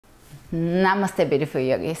Namaste, beautiful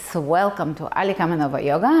yogis. Welcome to Kamenova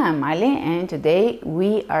Yoga. I'm Ali, and today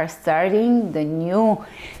we are starting the new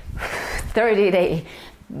 30-day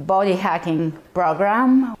body hacking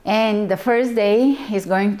program. And the first day is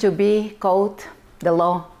going to be called the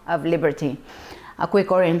Law of Liberty. A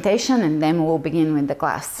quick orientation, and then we'll begin with the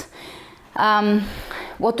class.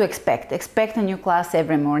 What to expect? Expect a new class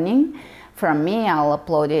every morning. From me, I'll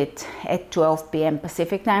upload it at 12 p.m.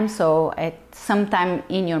 Pacific time, so at some time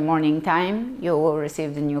in your morning time, you will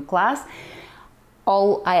receive the new class.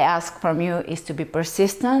 All I ask from you is to be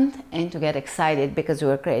persistent and to get excited, because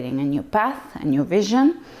we're creating a new path, a new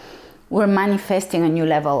vision. We're manifesting a new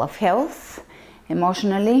level of health,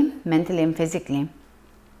 emotionally, mentally, and physically.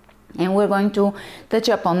 And we're going to touch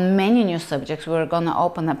upon many new subjects. We're going to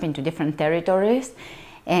open up into different territories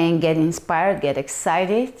and get inspired, get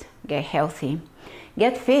excited, get healthy,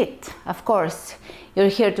 get fit. Of course, you're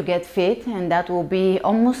here to get fit, and that will be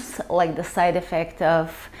almost like the side effect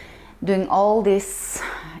of doing all this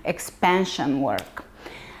expansion work.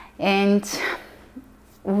 And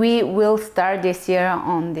we will start this year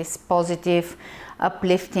on this positive,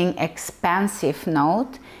 uplifting, expansive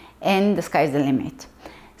note, and the sky's the limit.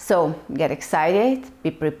 So get excited, be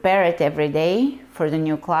prepared every day for the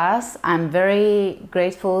new class. I'm very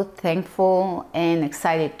grateful, thankful, and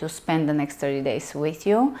excited to spend the next 30 days with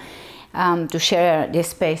you, to share this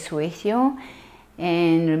space with you.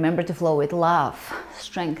 And remember to flow with love,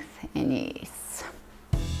 strength, and ease.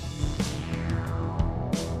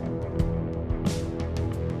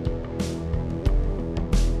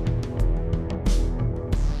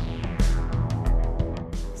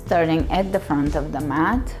 Starting at the front of the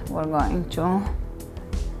mat, we're going to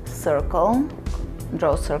circle,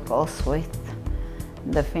 draw circles with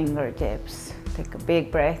the fingertips. Take a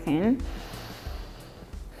big breath in.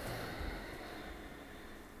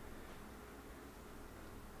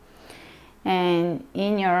 And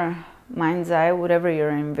in your mind's eye, whatever you're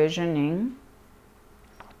envisioning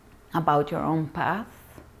about your own path,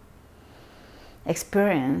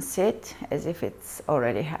 experience it as if it's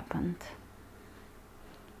already happened.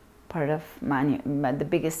 Part of but the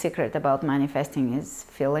biggest secret about manifesting is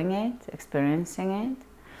feeling it, experiencing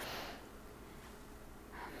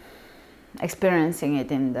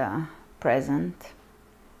it in the present.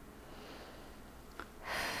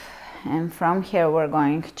 And from here we're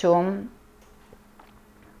going to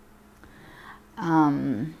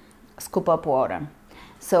scoop up water.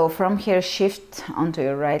 So from here, shift onto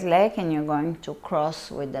your right leg, and you're going to cross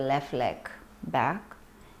with the left leg back,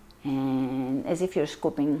 and as if you're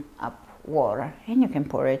scooping up water, and you can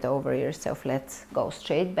pour it over yourself. Let's go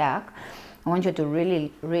straight back. I want you to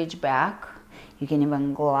really reach back. You can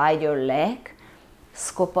even glide your leg,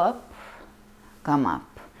 scoop up, come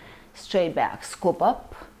up, straight back, scoop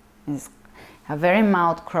up. It's a very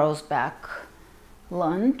mild cross back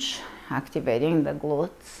lunge, activating the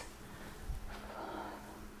glutes.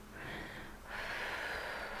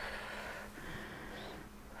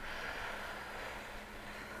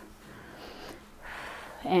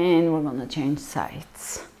 And we're going to change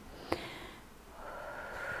sides.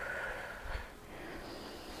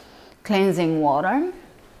 Cleansing water.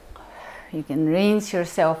 You can rinse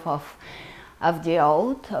yourself of the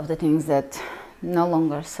old, of the things that no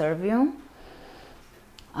longer serve you,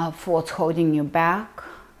 of what's holding you back,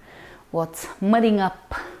 what's mudding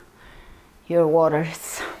up your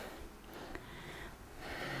waters.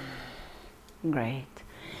 Great.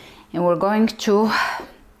 And we're going to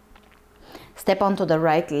step onto the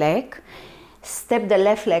right leg, step the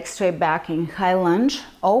left leg straight back in high lunge,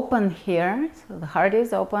 open here, so the heart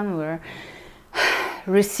is open, we're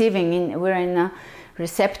receiving, we're in a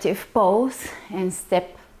receptive pose, and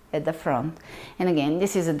step at the front. And again,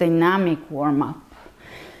 this is a dynamic warm-up.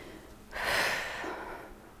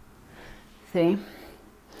 3,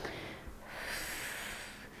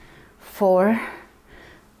 4,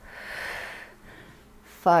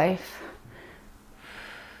 5,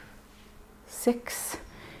 6,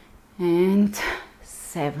 and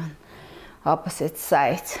 7. Opposite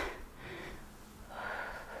side.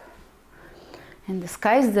 And the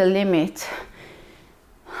sky's the limit.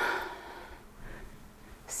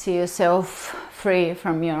 See yourself free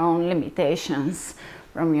from your own limitations,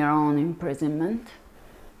 from your own imprisonment.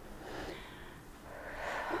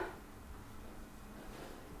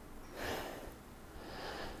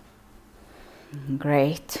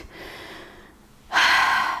 Great.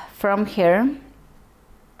 From here,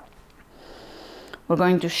 we're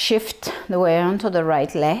going to shift the weight onto the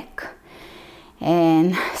right leg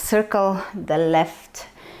and circle the left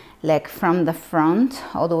leg from the front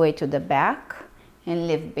all the way to the back and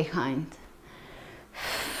lift behind.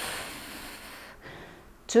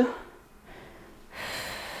 2,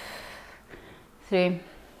 3,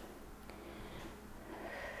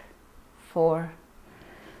 4,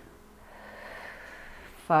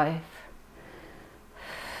 5,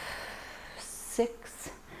 6,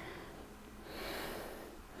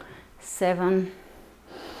 7,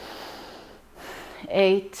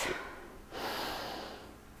 8,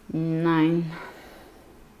 9,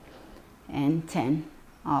 and 10.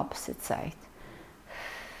 Opposite side.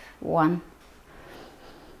 1,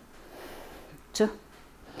 2,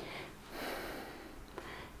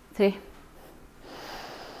 3,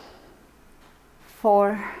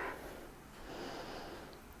 4,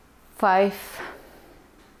 5,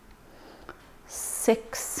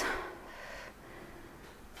 6,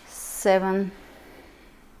 7,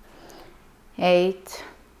 8,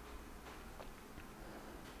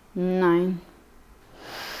 9,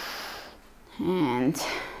 and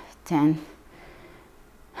 10.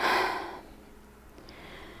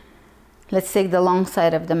 Let's take the long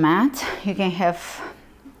side of the mat. You can have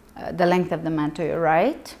the length of the mat to your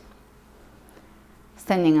right.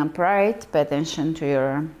 Standing upright, pay attention to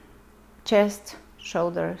your chest,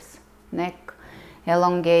 shoulders, neck,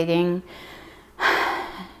 elongating,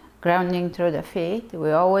 grounding through the feet.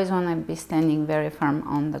 We always want to be standing very firm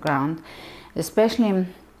on the ground, especially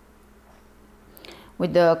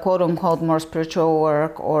with the quote-unquote more spiritual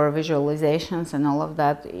work or visualizations and all of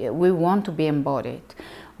that. We want to be embodied.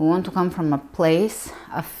 We want to come from a place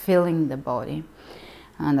of feeling the body.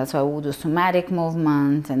 And that's why we do somatic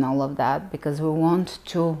movement and all of that, because we want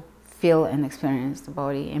to feel and experience the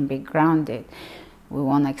body and be grounded. We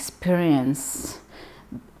want to experience,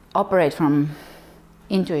 operate from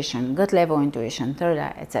intuition, gut level intuition, third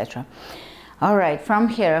eye, etc. All right, from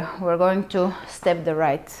here, we're going to step the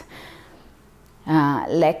right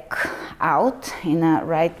leg out in a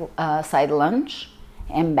right side lunge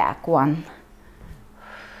and back. 1,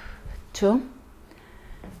 2,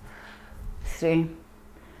 3,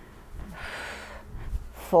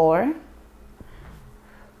 4,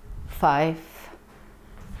 5,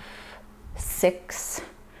 6,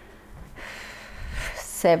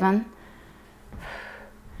 7,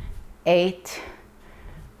 8,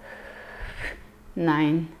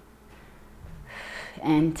 9,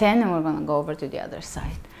 and 10, and we're going to go over to the other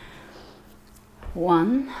side.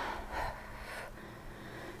 1,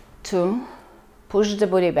 2, push the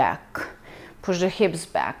booty back, push the hips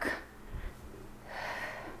back,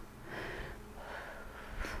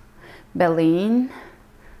 belly in,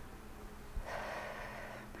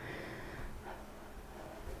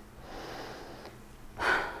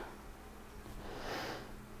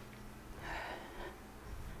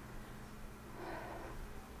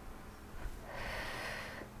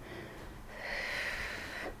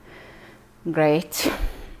 great.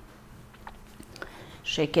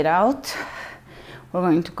 Shake it out. We're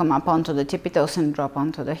going to come up onto the tippy toes and drop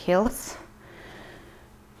onto the heels.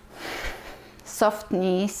 Soft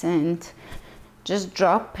knees, and just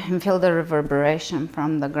drop and feel the reverberation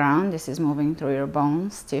from the ground. This is moving through your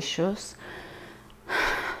bones, tissues,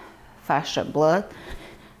 fascia, blood.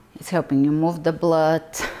 It's helping you move the blood,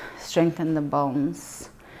 strengthen the bones,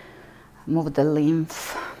 move the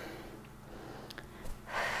lymph.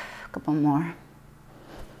 A couple more.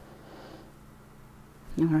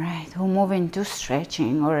 All right, we'll move into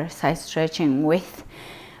stretching or side stretching with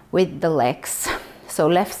the legs. So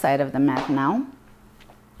left side of the mat now.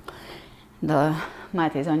 The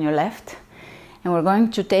mat is on your left, and we're going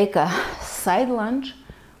to take a side lunge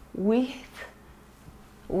with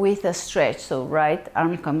a stretch. So right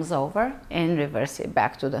arm comes over and reverse it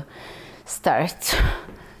back to the start.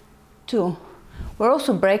 2. We're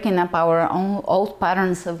also breaking up our own old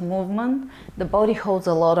patterns of movement. The body holds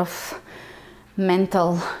a lot of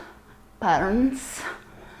mental patterns.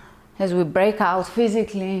 As we break out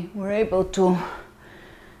physically, we're able to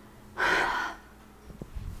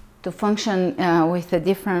function with a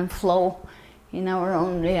different flow in our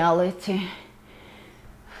own reality.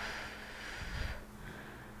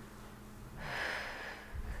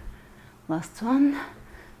 Last one.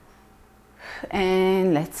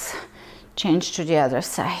 And let's change to the other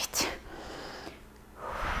side.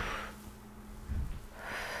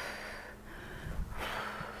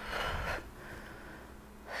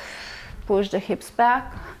 Push the hips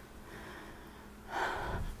back.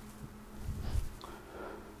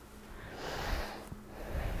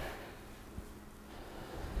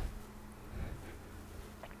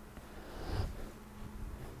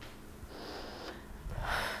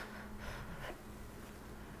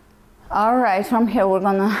 All right, from here we're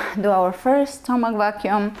gonna do our first stomach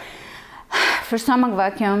vacuum. For stomach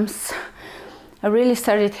vacuums, I really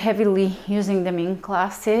started heavily using them in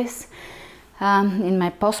classes. In my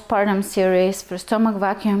postpartum series for stomach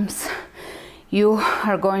vacuums, you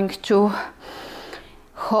are going to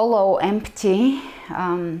hollow empty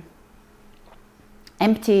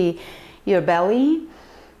your belly,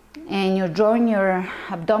 and you're drawing your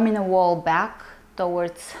abdominal wall back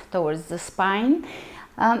towards the spine.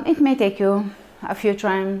 It may take you a few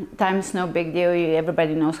times, no big deal.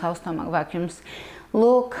 Everybody knows how stomach vacuums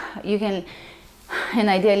look. You can, and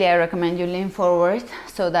ideally I recommend you lean forward,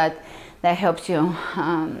 so that helps you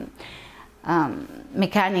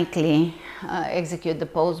mechanically execute the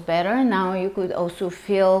pose better. Now you could also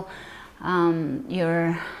feel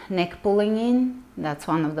your neck pulling in. That's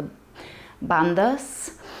one of the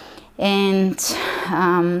bandhas. And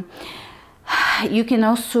you can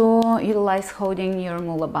also utilize holding your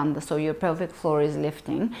mula bandha, so your pelvic floor is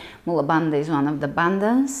lifting. Mula bandha is one of the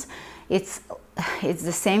bandhas. It's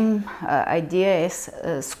the same idea as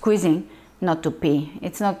squeezing not to pee.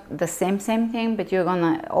 It's not the same thing, but you're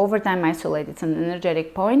gonna over time isolate. It's an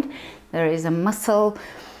energetic point. There is a muscle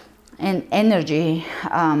and energy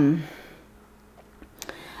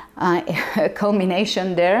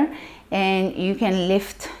culmination there, and you can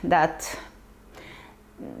lift that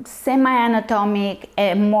semi-anatomic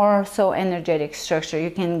and more so energetic structure.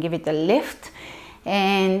 You can give it a lift,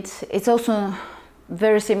 and it's also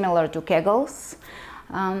very similar to Kegels,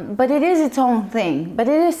 but it is its own thing. But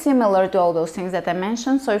it is similar to all those things that I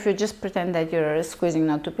mentioned. So if you just pretend that you're squeezing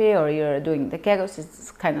not to pee, or you're doing the Kegels,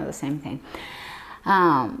 it's kind of the same thing.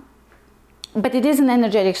 But it is an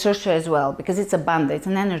energetic structure as well, because it's a bandha, it's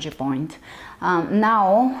an energy point.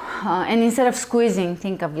 And instead of squeezing,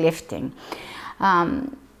 think of lifting.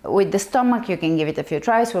 With the stomach, you can give it a few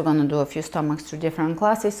tries. We're going to do a few stomachs through different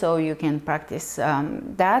classes, so you can practice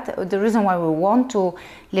that. The reason why we want to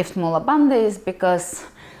lift mula bandha is because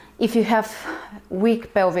if you have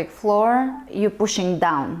weak pelvic floor, you're pushing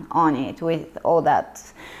down on it with all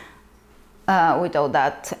that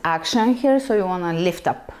action here. So you want to lift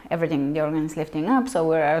up everything. The organs lifting up, so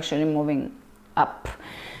we're actually moving up,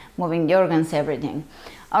 moving the organs, everything.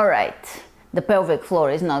 All right. The pelvic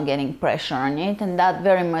floor is not getting pressure on it, and that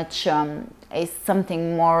very much is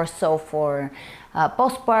something more so for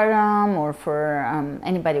postpartum, or for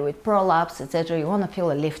anybody with prolapse, etc. You want to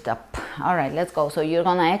feel a lift up. All right, let's go. So you're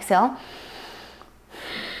gonna exhale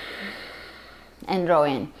and draw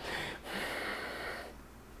in.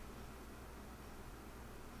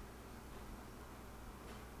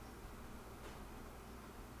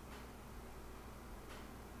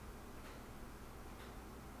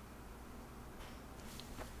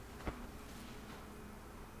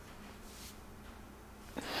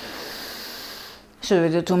 Should we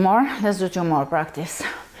do two more? Let's do two more practice.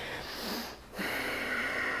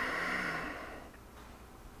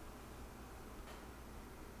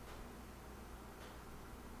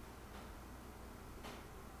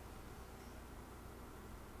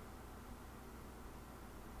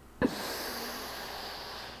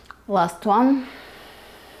 Last one.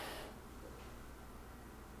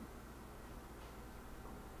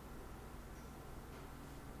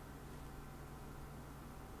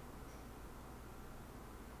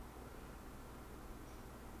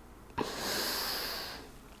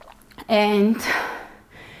 And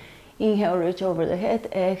inhale, reach over the head.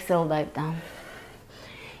 Exhale, dive down.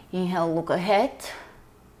 Inhale, look ahead.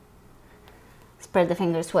 Spread the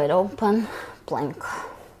fingers wide open. Plank.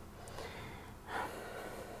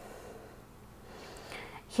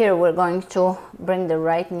 Here we're going to bring the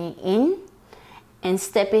right knee in and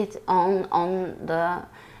step it on the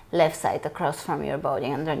left side, across from your body,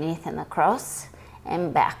 underneath and across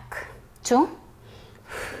and back. 2,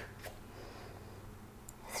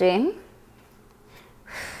 3,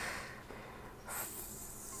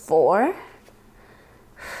 4,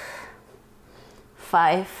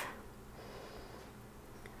 5,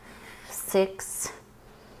 6,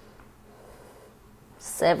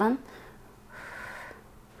 7,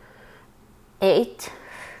 8,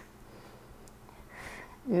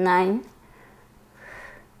 9,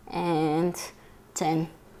 and 10.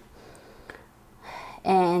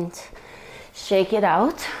 And shake it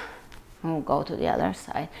out. We'll go to the other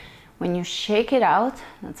side. When you shake it out,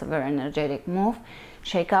 that's a very energetic move.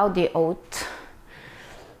 Shake out the old,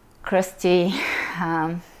 crusty,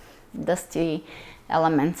 dusty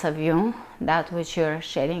elements of you, that which you're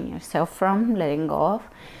shedding yourself from, letting go of,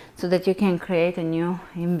 so that you can create a new,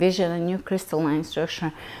 envision a new crystalline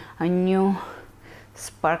structure, a new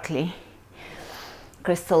sparkly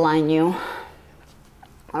crystalline you.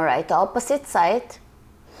 All right, opposite side.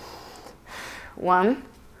 1,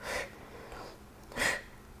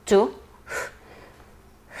 2,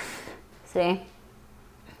 3,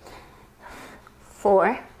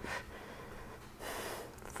 4,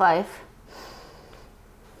 5,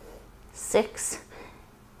 6,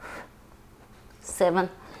 7,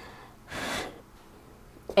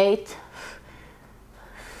 8,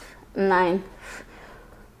 9,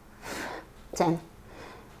 10.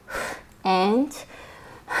 And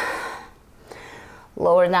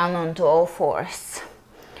lower down onto all fours.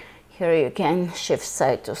 Here you can shift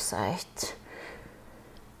side to side.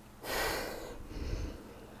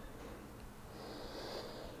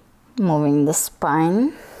 Moving the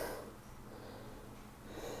spine.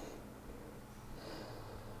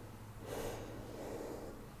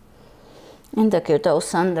 And tuck your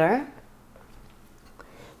toes under.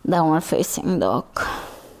 Downward facing dog.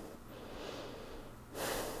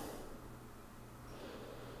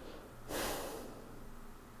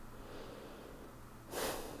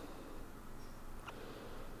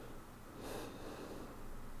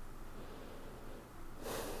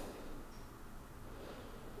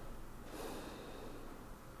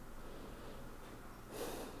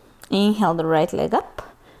 Inhale the right leg up,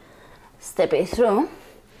 step it through,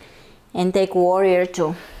 and take warrior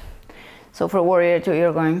two. So for warrior two,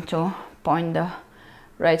 you're going to point the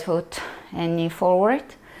right foot and knee forward.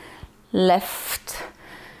 Left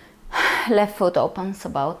foot opens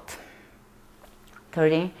about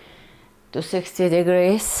 30 to 60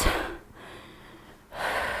 degrees.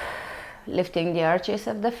 Lifting the arches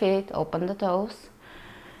of the feet, open the toes.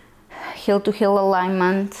 Heel to heel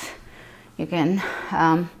alignment. You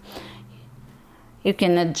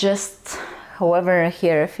can adjust however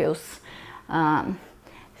here feels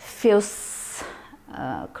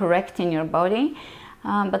correct in your body,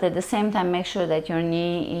 but at the same time make sure that your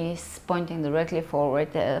knee is pointing directly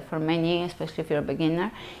forward. For many, especially if you're a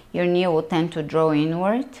beginner, your knee will tend to draw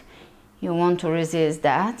inward. You want to resist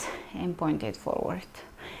that and point it forward.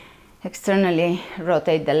 Externally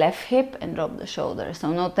rotate the left hip and drop the shoulders,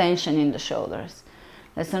 so no tension in the shoulders.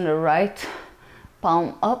 Let's turn the right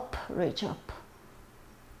palm up, reach up.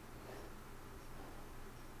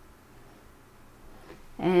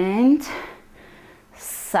 And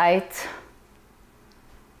side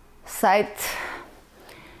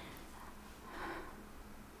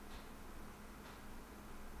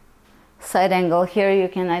angle. Here you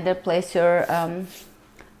can either place your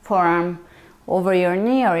forearm over your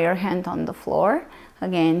knee or your hand on the floor.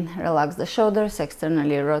 Again, relax the shoulders,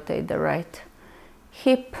 externally rotate the right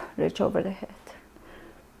hip, reach over the head.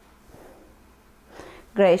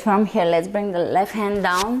 Great, from here let's bring the left hand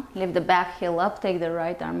down, lift the back heel up, take the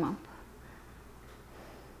right arm up.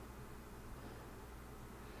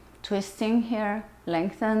 Twisting here,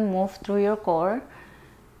 lengthen, move through your core.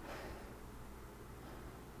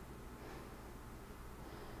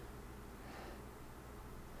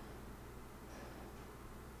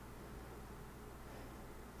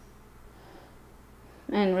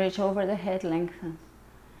 And reach over the head, lengthen.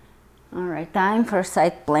 All right, time for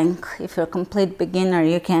side plank. If you're a complete beginner,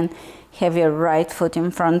 you can have your right foot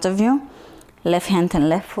in front of you, left hand and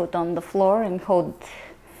left foot on the floor, and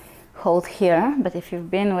hold here. But if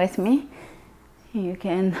you've been with me, you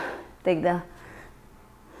can take the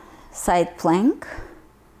side plank.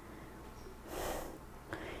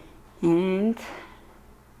 And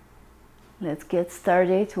let's get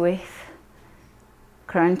started with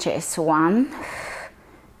crunches. 1,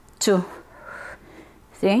 2,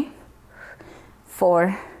 3,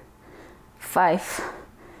 4, 5,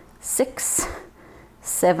 6,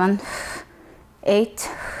 7, 8,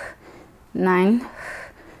 9,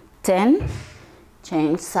 10.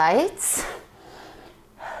 Change sides.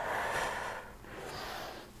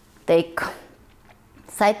 Take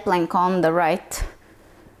side plank on the right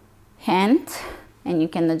hand, and you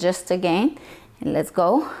can adjust again. And let's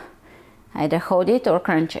go. Either hold it or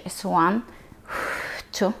crunches. 1,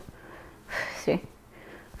 2, 3,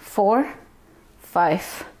 4,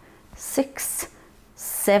 5, 6,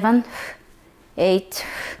 7, 8,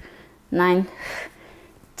 9,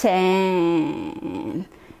 10.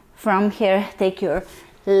 From here, take your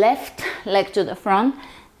left leg to the front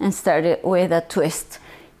and start it with a twist.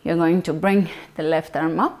 You're going to bring the left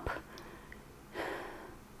arm up,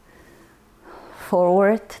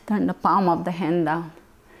 forward, turn the palm of the hand down.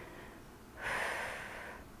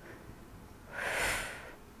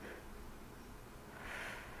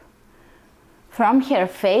 From here,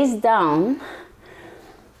 face down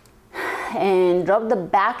and drop the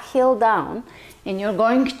back heel down, and you're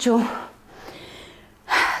going to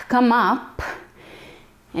come up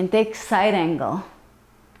and take side angle.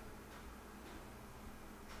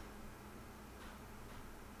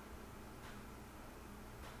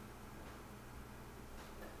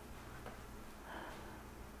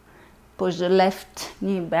 Push the left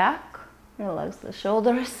knee back, relax the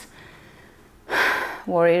shoulders.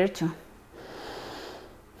 Warrior two.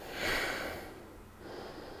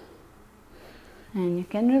 And you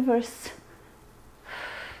can reverse.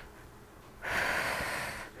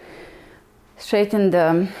 Straighten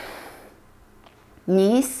the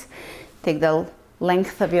knees, take the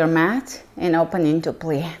length of your mat and open into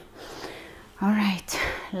plie. All right,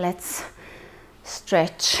 let's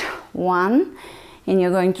stretch. 1, and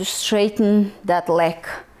you're going to straighten that leg,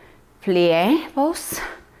 plie pose.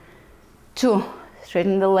 2,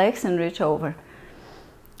 straighten the legs and reach over.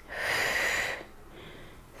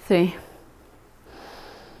 3,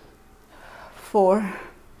 4,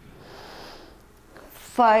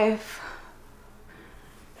 5,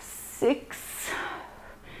 6,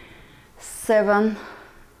 7,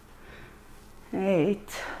 8,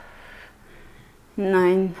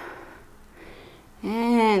 9,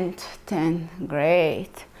 and 10.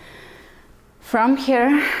 Great. From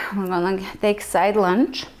here, we're gonna take side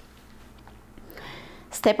lunge.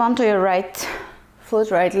 Step onto your right foot,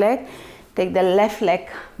 right leg. Take the left leg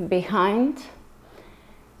behind.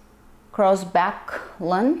 Cross back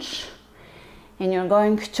lunge. And you're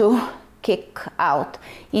going to kick out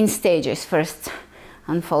in stages. First,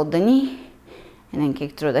 unfold the knee and then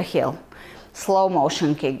kick through the heel. Slow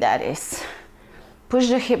motion kick, that is. Push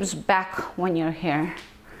the hips back when you're here.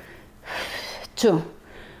 2,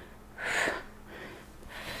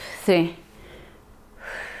 3,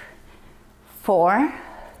 4,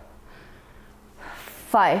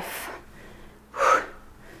 5,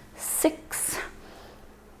 6,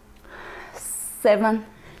 7,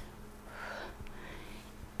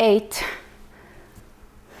 8,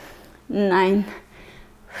 9,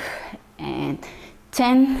 and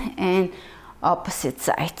 10, and opposite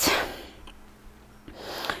side.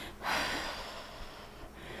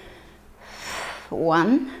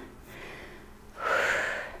 1,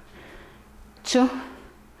 2,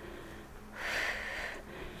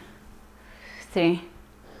 3,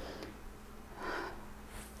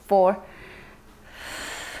 4,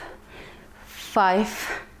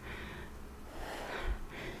 5,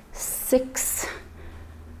 6,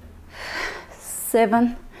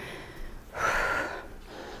 7,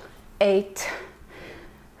 8,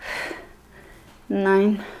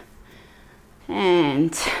 9,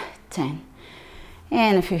 and 10.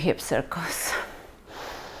 And a few hip circles.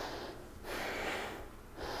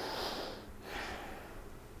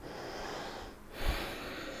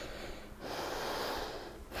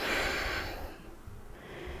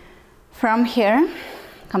 From here,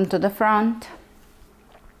 come to the front.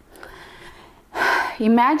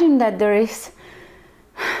 Imagine that there is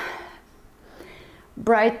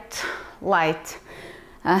bright light.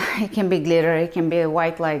 It can be glitter, it can be a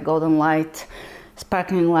white light, golden light,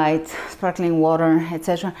 sparkling light, sparkling water,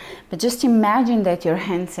 etc. But just imagine that your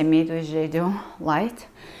hands emit, which they do, light,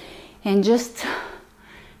 and just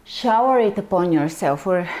shower it upon yourself.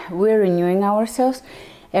 We're renewing ourselves.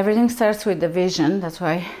 Everything starts with the vision. That's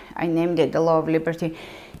why I named it the law of liberty.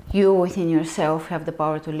 You within yourself have the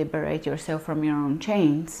power to liberate yourself from your own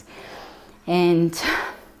chains. And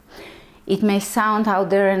it may sound out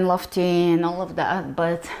there and lofty and all of that,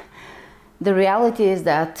 but the reality is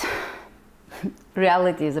that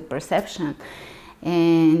reality is a perception,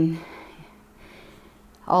 and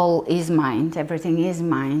all is mind, everything is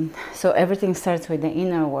mind. So everything starts with the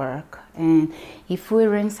inner work. And if we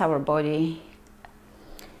rinse our body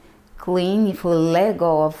clean, if we let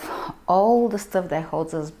go of all the stuff that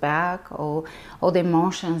holds us back, all the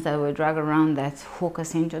emotions that we drag around that hook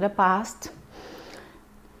us into the past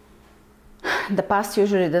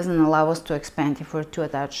usually doesn't allow us to expand if we're too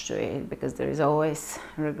attached to it, because there is always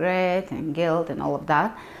regret and guilt and all of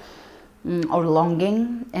that, or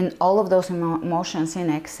longing, and all of those emotions in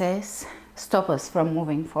excess stop us from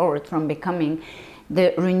moving forward, from becoming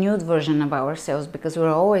the renewed version of ourselves, because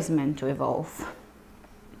we're always meant to evolve,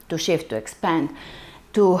 to shift, to expand,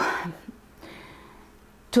 to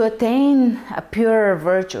attain a purer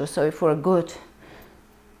virtue. So if we're good,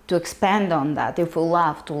 to expand on that. If we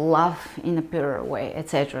love, to love in a purer way,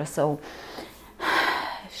 etc. So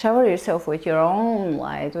shower yourself with your own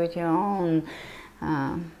light, with your own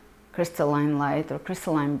crystalline light or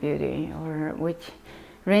crystalline beauty, or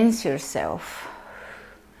rinse yourself.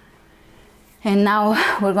 And now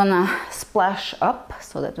we're gonna splash up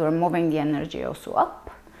so that we're moving the energy also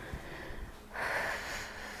up.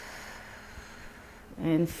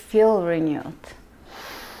 And feel renewed.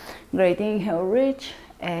 Great. Inhale, reach.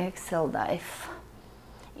 Exhale, dive.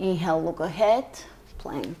 Inhale, look ahead,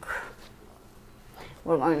 plank.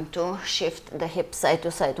 We're going to shift the hips side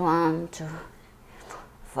to side. 1, 2,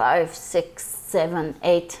 5, 6, 7,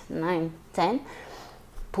 8, 9, 10.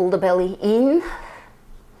 Pull the belly in.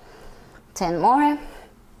 10 more.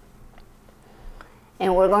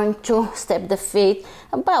 And we're going to step the feet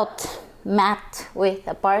about mat width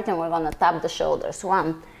apart, and we're gonna tap the shoulders.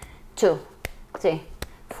 1, 2, 3,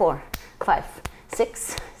 4, 5,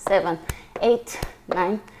 6, 7, 8,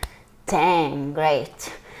 9, 10.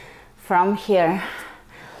 Great. From here,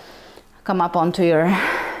 come up onto your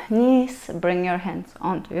knees, bring your hands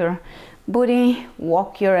onto your booty,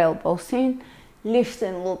 walk your elbows in, lift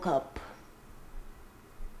and look up.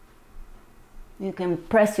 You can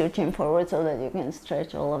press your chin forward so that you can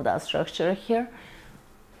stretch all of that structure here.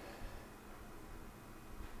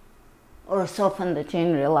 Or soften the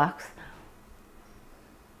chin, relax.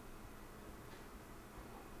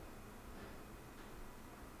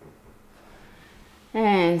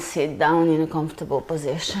 And sit down in a comfortable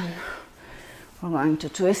position. We're going to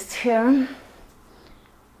twist here.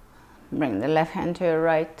 Bring the left hand to your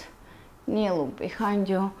right knee, look behind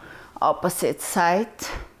you, opposite side.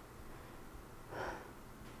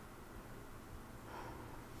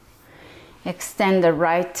 Extend the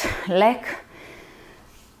right leg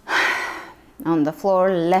on the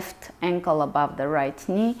floor, left ankle above the right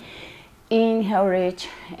knee. Inhale, reach,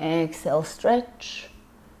 exhale, stretch.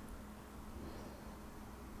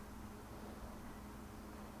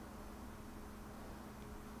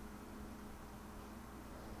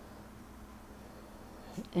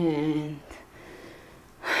 And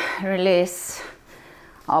release,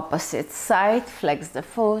 opposite side, flex the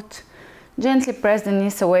foot. Gently press the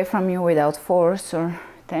knees away from you without force or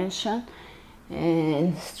tension,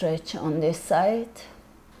 and stretch on this side.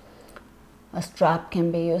 A strap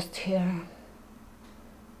can be used here.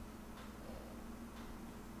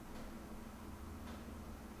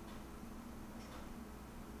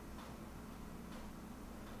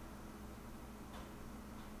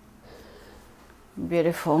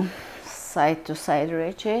 Beautiful side to side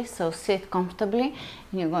reaches. So sit comfortably.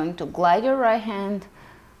 You're going to glide your right hand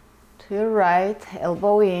to your right,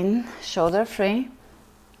 elbow in, shoulder free.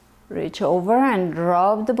 Reach over and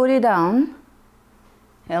drop the booty down,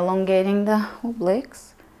 elongating the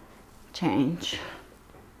obliques. Change.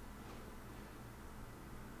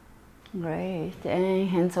 Great. And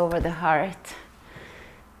hands over the heart.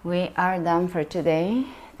 We are done for today.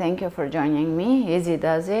 Thank you for joining me. Easy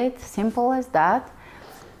does it. Simple as that.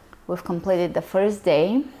 We've completed the first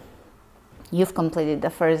day. You've completed the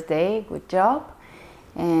first day. Good job.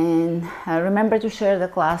 And remember to share the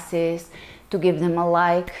classes, to give them a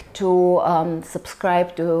like, to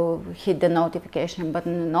subscribe, to hit the notification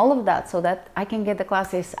button and all of that, so that I can get the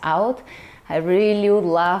classes out. I really would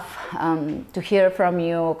love to hear from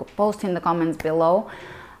you. Post in the comments below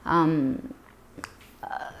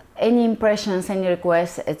any impressions, any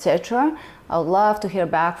requests, etc. I would love to hear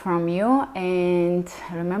back from you. And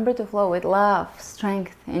remember to flow with love,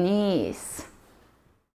 strength and ease.